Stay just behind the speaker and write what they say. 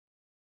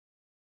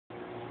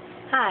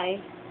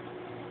Hi,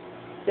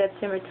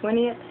 September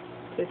 20th,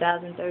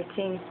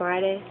 2013,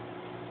 Friday.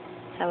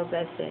 Have a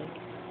blessed day.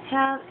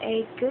 Have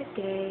a good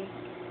day.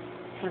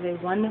 Have a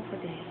wonderful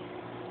day.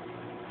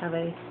 Have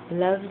a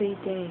lovely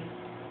day.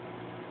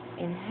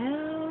 And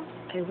have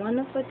a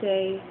wonderful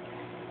day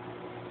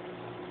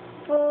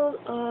full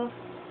of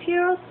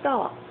pure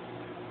thoughts.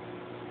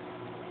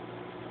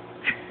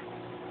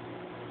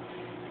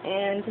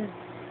 and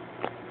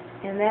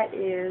that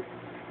is,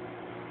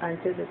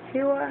 unto the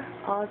pure,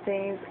 all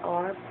things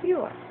are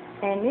pure.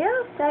 And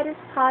if that is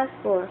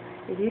possible,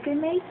 if you can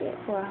make it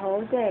for a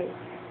whole day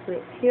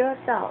with pure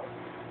thoughts,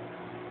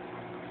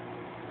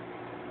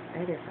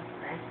 that is a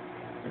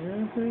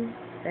blessing.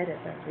 That is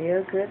a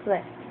real good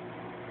blessing.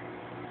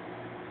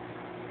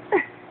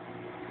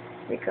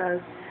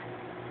 Because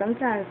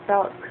sometimes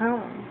thoughts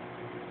come.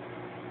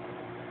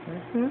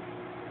 When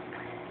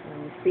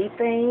you see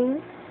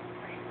things,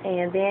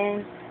 and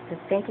then the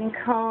thinking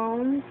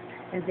comes,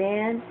 and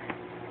then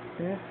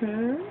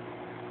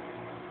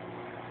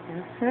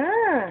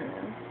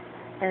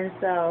and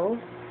so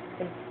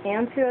if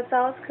impure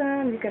thoughts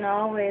come, you can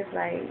always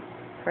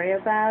pray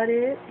about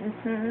it.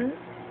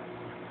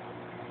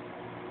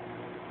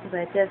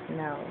 But just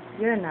know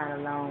you're not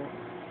alone.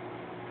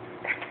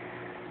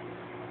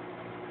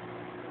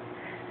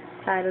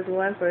 Titus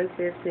 1 verse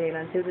 15,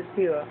 unto the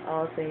pure,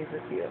 all things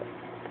are pure.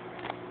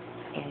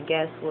 And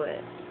guess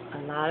what? A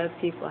lot of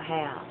people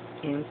have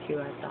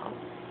impure thoughts.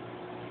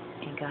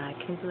 And God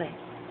can bless.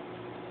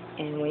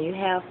 And when you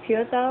have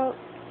pure thoughts,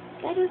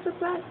 that is a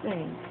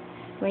blessing.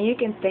 When you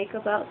can think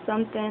about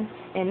something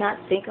and not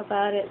think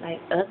about it like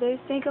others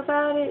think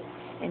about it,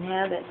 and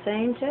have that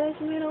same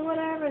judgment or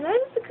whatever, that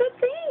is a good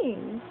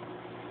thing.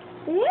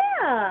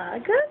 Yeah,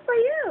 good for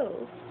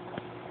you.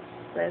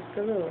 Bless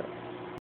the Lord.